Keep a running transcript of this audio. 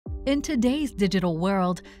In today's digital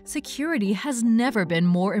world, security has never been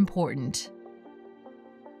more important.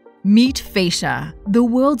 Meet Facia, the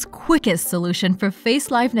world's quickest solution for face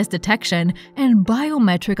liveness detection and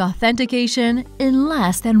biometric authentication in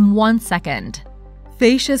less than 1 second.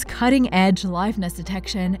 Facia's cutting-edge liveness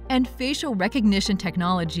detection and facial recognition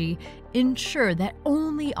technology ensure that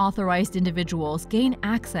only authorized individuals gain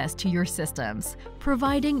access to your systems,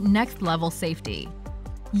 providing next-level safety.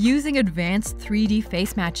 Using advanced 3D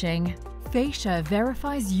face matching, Facia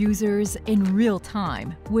verifies users in real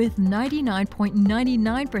time with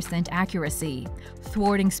 99.99% accuracy,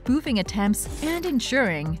 thwarting spoofing attempts and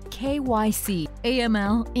ensuring KYC,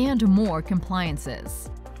 AML, and more compliances.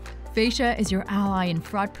 Facia is your ally in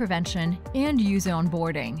fraud prevention and user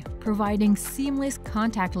onboarding, providing seamless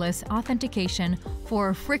contactless authentication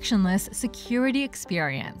for a frictionless security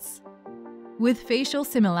experience. With facial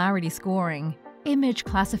similarity scoring, image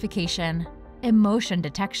classification, emotion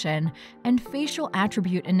detection, and facial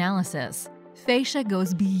attribute analysis, Facia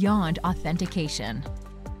goes beyond authentication.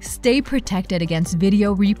 Stay protected against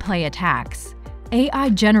video replay attacks,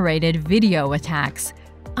 AI-generated video attacks,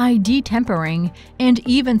 ID tampering, and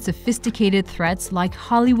even sophisticated threats like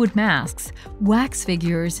Hollywood masks, wax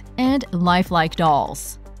figures, and lifelike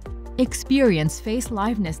dolls. Experience face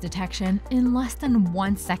liveness detection in less than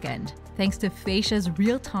 1 second thanks to Facia's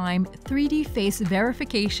real-time 3D face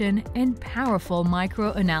verification and powerful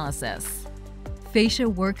micro-analysis. Facia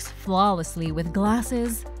works flawlessly with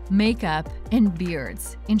glasses, makeup, and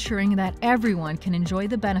beards, ensuring that everyone can enjoy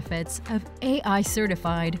the benefits of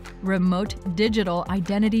AI-certified remote digital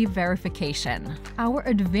identity verification. Our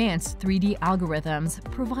advanced 3D algorithms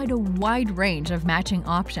provide a wide range of matching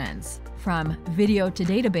options, from video to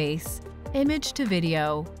database, image to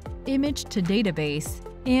video, image to database,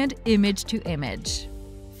 and image to image.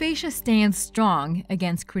 Facia stands strong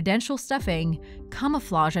against credential stuffing,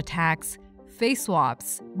 camouflage attacks, face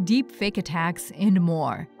swaps, deepfake attacks, and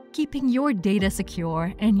more, keeping your data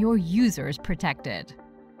secure and your users protected.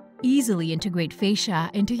 Easily integrate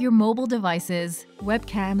Facia into your mobile devices,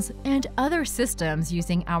 webcams, and other systems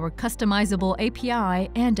using our customizable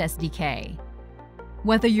API and SDK.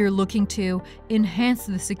 Whether you're looking to enhance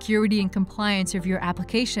the security and compliance of your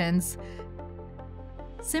applications,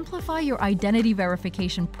 simplify your identity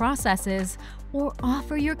verification processes, or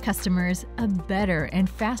offer your customers a better and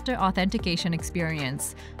faster authentication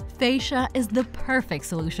experience, Facia is the perfect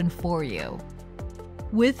solution for you.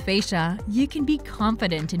 With Facia, you can be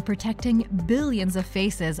confident in protecting billions of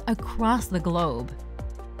faces across the globe.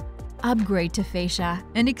 Upgrade to Facia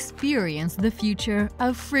and experience the future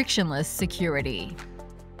of frictionless security.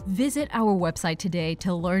 Visit our website today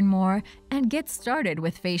to learn more and get started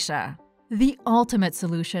with Facia, the ultimate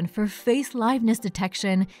solution for face liveness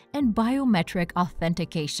detection and biometric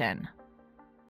authentication.